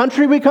what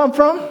country we come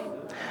from?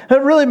 Does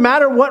it really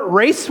matter what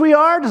race we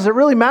are? Does it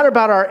really matter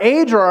about our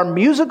age or our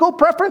musical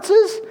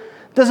preferences?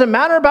 Does it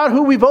matter about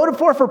who we voted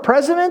for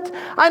president?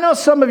 I know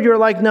some of you are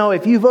like, no,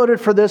 if you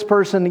voted for this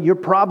person, you're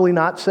probably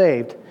not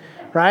saved,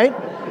 right?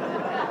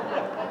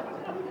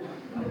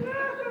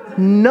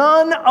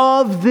 None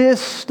of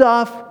this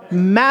stuff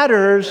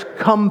matters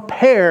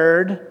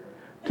compared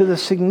to the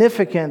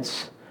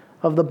significance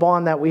of the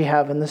bond that we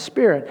have in the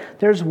Spirit.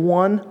 There's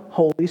one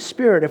Holy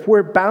Spirit. If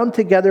we're bound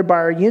together by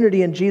our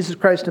unity in Jesus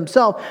Christ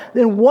Himself,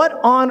 then what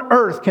on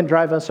earth can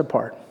drive us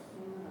apart?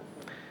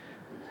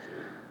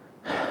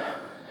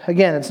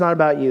 Again, it's not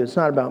about you. It's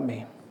not about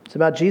me. It's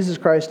about Jesus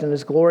Christ and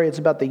His glory. It's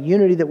about the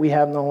unity that we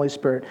have in the Holy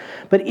Spirit.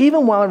 But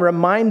even while I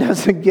remind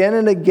us again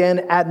and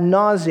again ad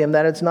nauseum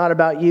that it's not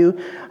about you,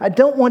 I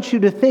don't want you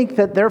to think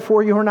that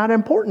therefore you are not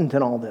important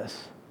in all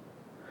this.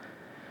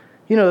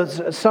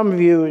 Some of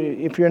you,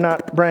 if you're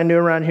not brand new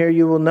around here,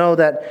 you will know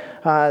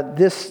that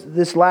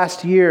this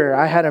last year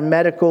I had a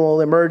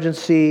medical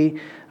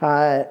emergency.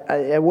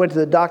 I went to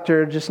the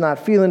doctor just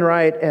not feeling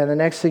right, and the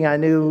next thing I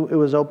knew, it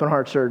was open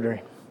heart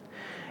surgery.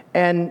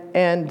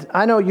 And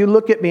I know you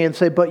look at me and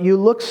say, but you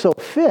look so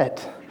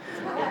fit.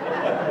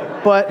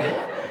 But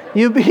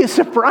you'd be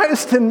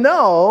surprised to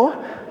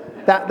know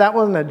that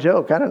wasn't a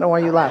joke. I don't know why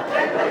you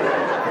laughed.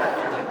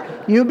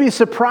 You'd be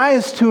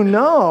surprised to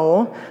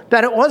know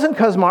that it wasn't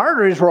because my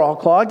arteries were all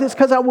clogged. It's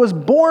because I was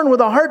born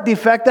with a heart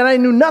defect that I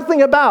knew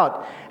nothing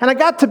about. And I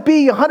got to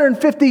be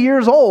 150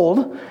 years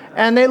old,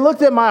 and they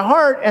looked at my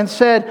heart and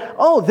said,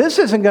 oh, this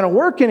isn't going to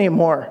work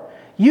anymore.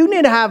 You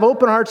need to have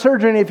open heart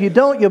surgery, and if you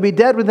don't, you'll be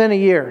dead within a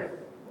year.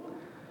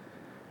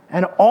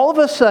 And all of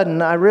a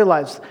sudden, I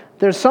realized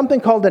there's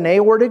something called an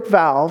aortic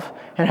valve,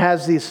 and it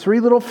has these 3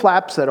 little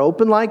flaps that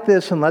open like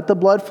this and let the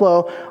blood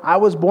flow. I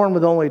was born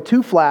with only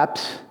 2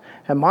 flaps,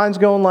 and mine's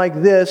going like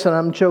this, and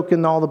I'm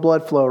choking all the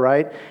blood flow,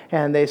 right?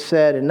 And they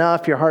said,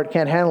 enough, your heart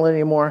can't handle it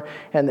anymore.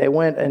 And they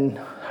went and,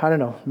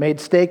 made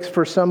steaks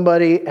for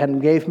somebody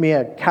and gave me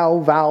a cow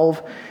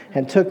valve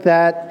and took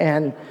that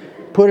and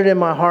put it in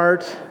my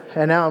heart.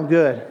 And now I'm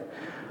good.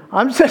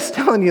 I'm just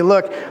telling you,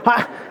 look,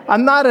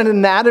 I'm not an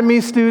anatomy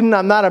student.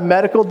 I'm not a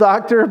medical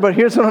doctor. But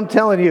here's what I'm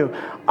telling you.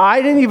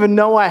 I didn't even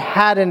know I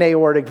had an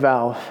aortic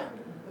valve.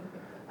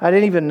 I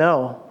didn't even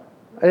know.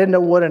 I didn't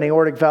know what an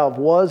aortic valve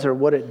was or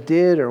what it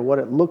did or what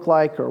it looked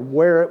like or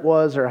where it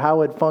was or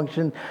how it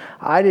functioned.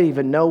 I didn't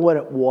even know what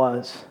it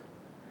was.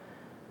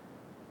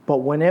 But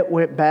when it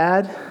went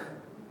bad,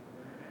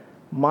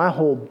 my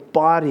whole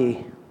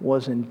body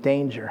was in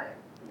danger.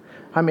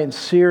 I'm in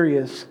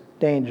serious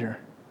danger.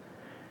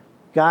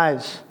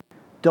 Guys,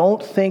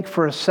 don't think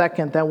for a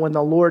second that when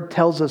the Lord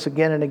tells us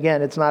again and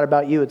again, it's not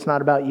about you, it's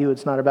not about you,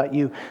 it's not about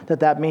you,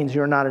 that means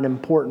you're not an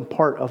important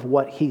part of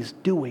what He's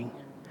doing.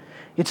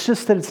 It's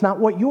just that it's not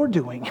what you're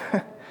doing.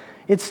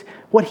 It's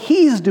what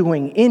He's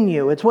doing in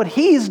you. It's what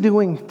He's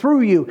doing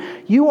through you.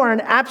 You are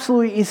an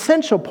absolutely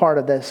essential part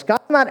of this.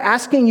 God's not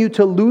asking you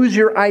to lose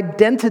your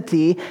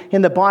identity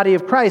in the body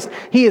of Christ.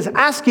 He is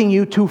asking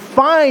you to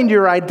find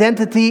your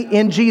identity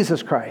in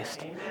Jesus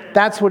Christ.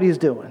 That's what He's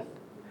doing.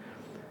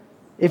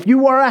 If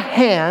you are a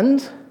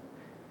hand,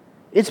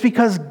 it's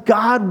because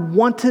God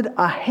wanted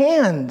a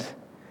hand.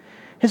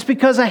 It's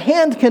because a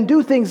hand can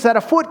do things that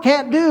a foot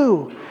can't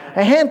do.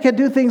 A hand can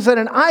do things that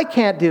an eye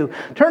can't do.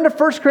 Turn to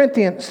 1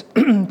 Corinthians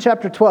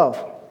chapter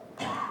 12.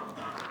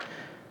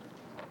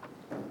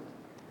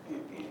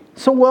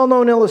 It's a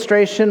well-known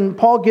illustration.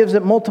 Paul gives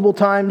it multiple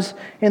times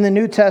in the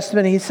New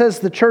Testament. He says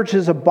the church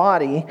is a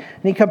body,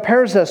 and he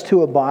compares us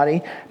to a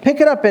body.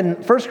 Pick it up in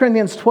 1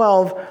 Corinthians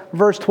 12,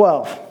 verse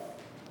 12.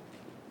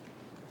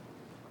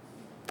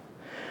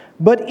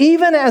 But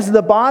even as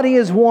the body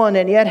is one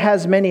and yet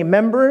has many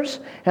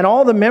members, and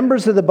all the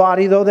members of the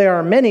body, though they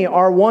are many,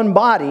 are one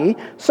body,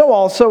 so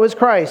also is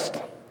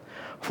Christ.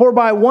 For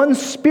by one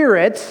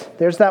Spirit,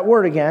 there's that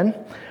word again,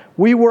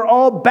 we were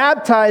all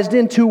baptized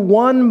into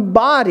one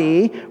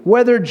body,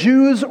 whether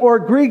Jews or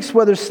Greeks,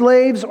 whether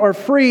slaves or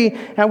free,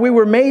 and we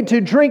were made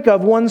to drink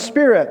of one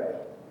Spirit.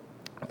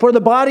 For the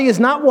body is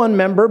not one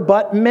member,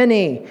 but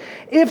many.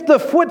 If the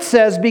foot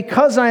says,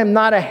 because I am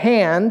not a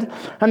hand,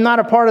 I'm not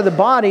a part of the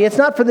body, it's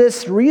not for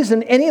this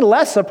reason any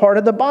less a part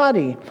of the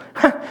body.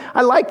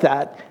 I like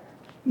that.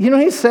 You know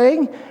what he's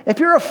saying? If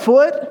you're a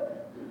foot,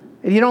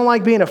 and you don't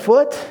like being a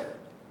foot,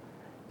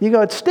 you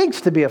go, it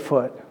stinks to be a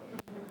foot.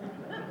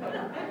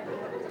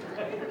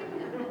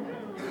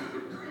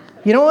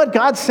 You know what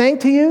God's saying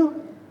to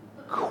you?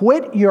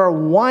 Quit your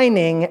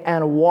whining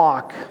and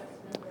walk.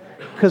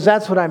 Because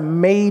that's what I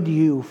made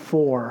you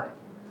for.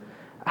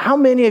 How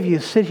many of you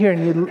sit here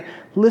and you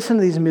listen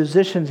to these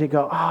musicians and you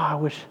go, I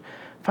wish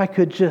if I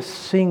could just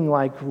sing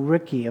like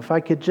Ricky, if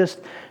I could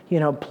just,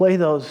 play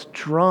those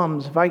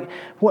drums,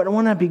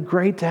 wouldn't it be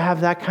great to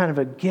have that kind of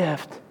a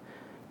gift?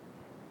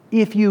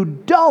 If you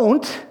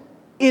don't,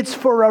 it's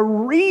for a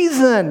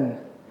reason.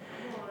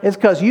 It's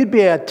because you'd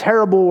be a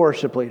terrible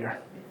worship leader.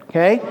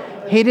 Okay?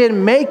 He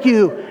didn't make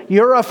you.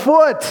 You're a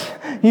foot.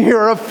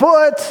 You're a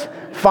foot.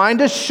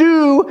 Find a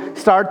shoe,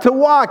 start to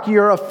walk.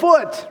 You're a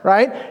foot,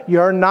 right?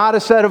 You're not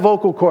a set of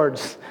vocal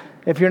cords.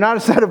 If you're not a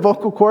set of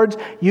vocal cords,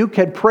 you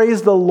can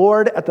praise the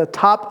Lord at the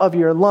top of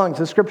your lungs.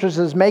 The scripture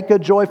says, make a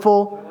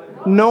joyful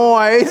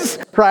noise,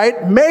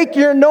 right? Make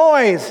your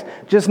noise,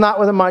 just not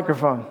with a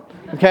microphone,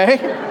 okay?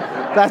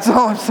 That's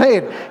all I'm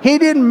saying. He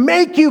didn't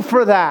make you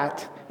for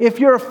that. If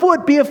you're a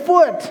foot, be a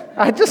foot.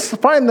 I just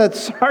find that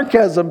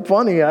sarcasm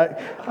funny.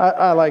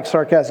 I like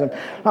sarcasm.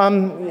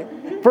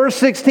 Verse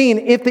 16,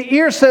 if the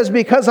ear says,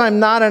 because I'm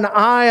not an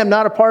eye, I'm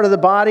not a part of the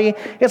body,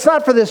 it's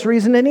not for this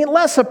reason any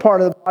less a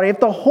part of the body. If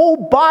the whole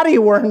body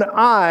were an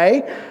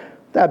eye,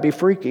 that'd be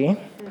freaky.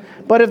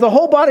 But if the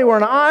whole body were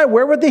an eye,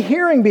 where would the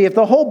hearing be? If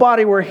the whole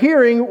body were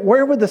hearing,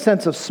 where would the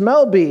sense of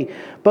smell be?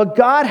 But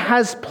God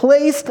has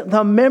placed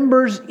the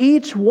members,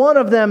 each one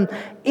of them,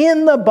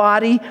 in the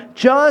body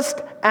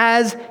just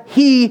as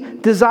He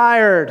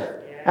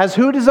desired. As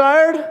who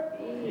desired?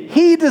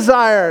 He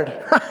desired.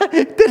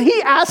 Did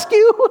He ask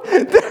you?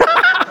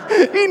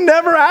 He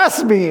never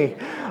asked me.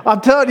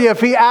 I'm telling you, if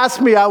He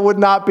asked me, I would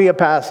not be a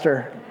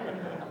pastor.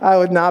 I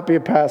would not be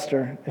a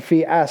pastor if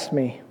He asked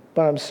me.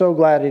 But I'm so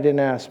glad He didn't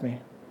ask me.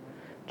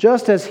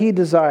 Just as He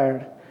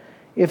desired.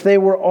 If they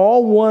were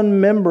all one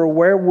member,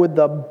 where would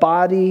the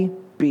body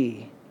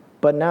be?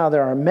 But now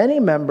there are many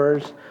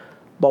members,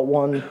 but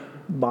one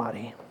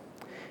body.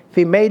 If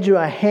He made you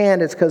a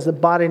hand, it's because the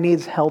body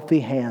needs healthy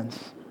hands.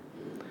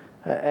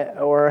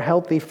 Or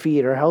healthy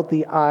feet, or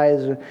healthy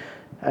eyes, or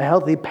a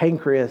healthy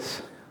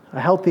pancreas, a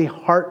healthy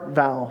heart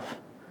valve.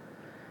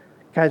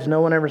 Guys,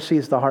 no one ever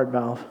sees the heart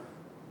valve.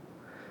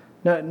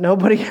 No,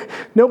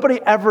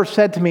 nobody ever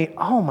said to me,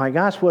 oh my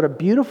gosh, what a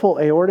beautiful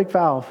aortic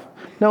valve.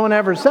 No one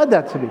ever said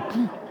that to me.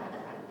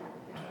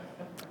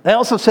 They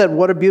also said,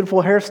 what a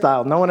beautiful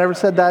hairstyle. No one ever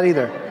said that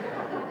either.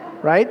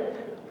 Right?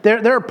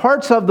 There are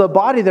parts of the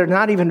body that are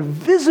not even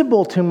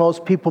visible to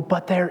most people,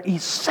 but they're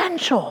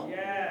essential.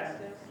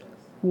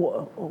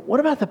 What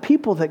about the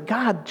people that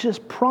God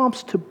just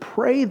prompts to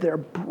pray their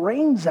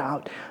brains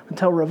out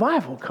until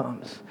revival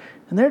comes?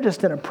 And they're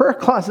just in a prayer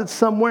closet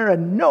somewhere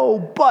and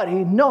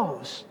nobody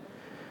knows.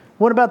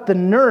 What about the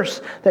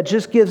nurse that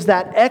just gives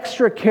that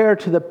extra care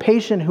to the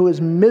patient who is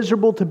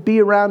miserable to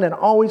be around and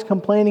always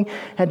complaining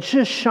and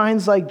just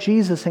shines like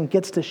Jesus and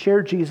gets to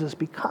share Jesus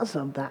because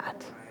of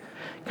that?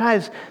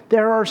 Guys,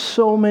 there are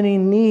so many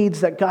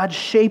needs that God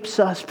shapes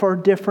us for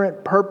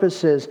different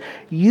purposes.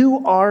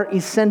 You are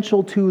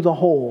essential to the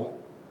whole.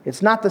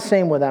 It's not the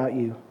same without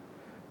you.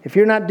 If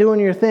you're not doing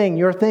your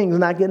thing's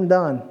not getting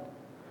done.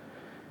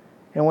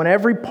 And when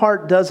every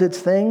part does its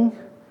thing,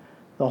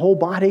 the whole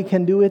body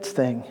can do its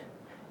thing.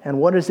 And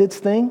what is its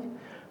thing?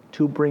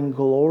 To bring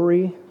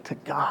glory to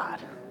God.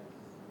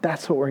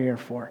 That's what we're here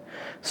for.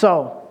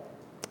 So,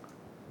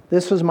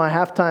 this was my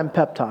halftime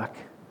pep talk.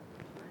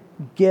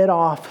 Get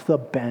off the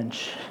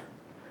bench.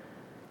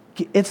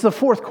 It's the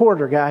fourth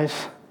quarter,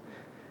 guys.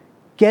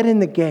 Get in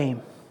the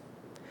game.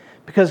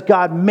 Because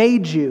God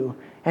made you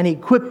and He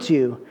equipped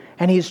you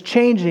and He's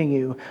changing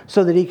you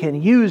so that He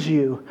can use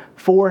you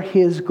for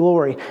His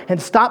glory.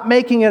 And stop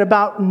making it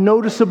about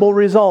noticeable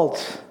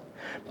results.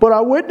 But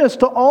I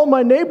witnessed to all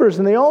my neighbors,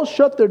 and they all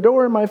shut their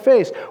door in my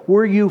face.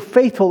 Were you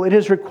faithful? It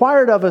is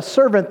required of a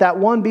servant that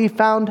one be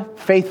found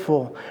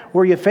faithful.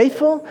 Were you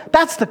faithful?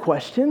 That's the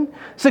question.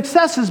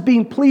 Success is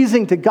being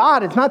pleasing to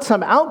God. It's not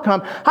some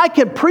outcome. I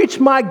can preach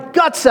my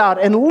guts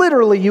out, and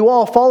literally you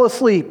all fall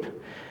asleep.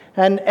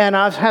 And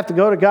I have to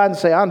go to God and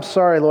say, I'm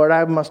sorry, Lord.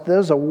 This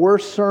was a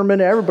worse sermon.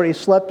 Everybody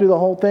slept through the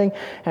whole thing.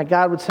 And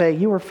God would say,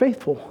 you were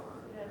faithful.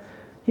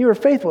 You were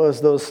faithful,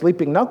 as those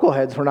sleeping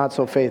knuckleheads were not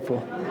so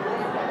faithful.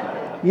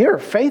 You're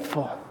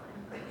faithful,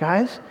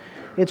 guys.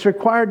 It's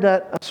required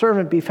that a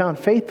servant be found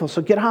faithful.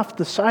 So get off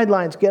the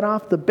sidelines, get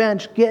off the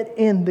bench, get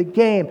in the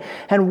game.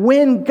 And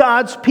when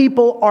God's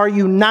people are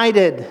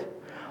united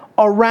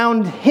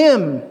around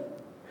Him,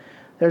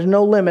 there's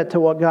no limit to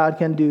what God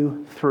can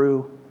do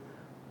through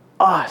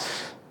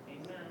us.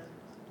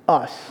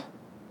 Us.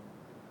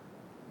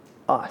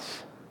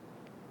 Us.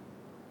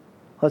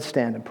 Let's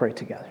stand and pray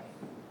together.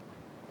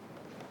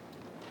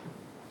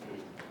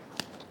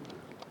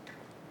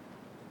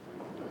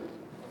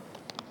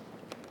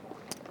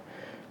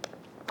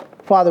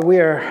 Father, we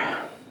are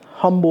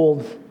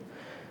humbled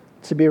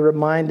to be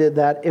reminded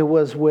that it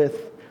was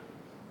with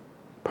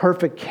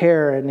perfect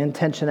care and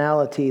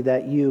intentionality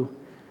that you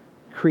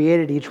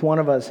created each one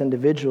of us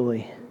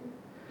individually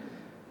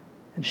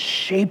and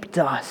shaped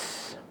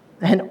us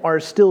and are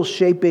still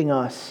shaping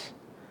us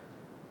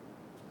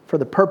for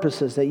the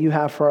purposes that you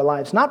have for our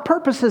lives. Not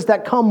purposes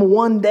that come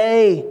one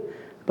day,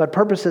 but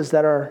purposes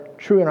that are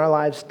true in our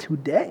lives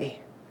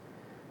today.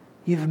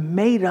 You've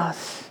made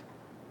us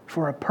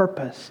for a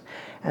purpose.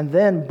 And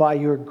then by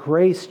your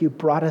grace, you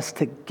brought us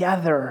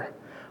together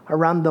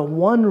around the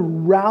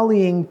one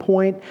rallying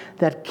point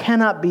that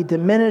cannot be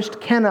diminished,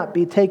 cannot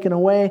be taken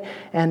away,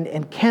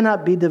 and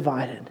cannot be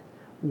divided.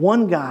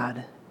 One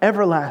God,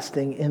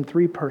 everlasting in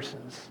three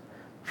persons,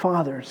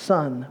 Father,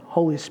 Son,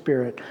 Holy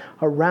Spirit.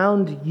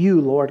 Around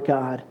you, Lord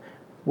God,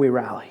 we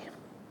rally.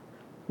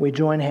 We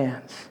join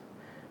hands.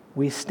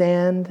 We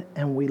stand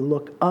and we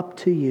look up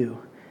to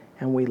you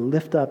and we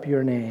lift up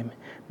your name.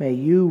 May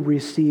you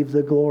receive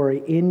the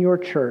glory in your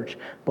church,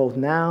 both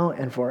now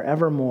and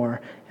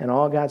forevermore. And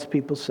all God's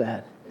people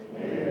said,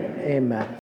 Amen. Amen.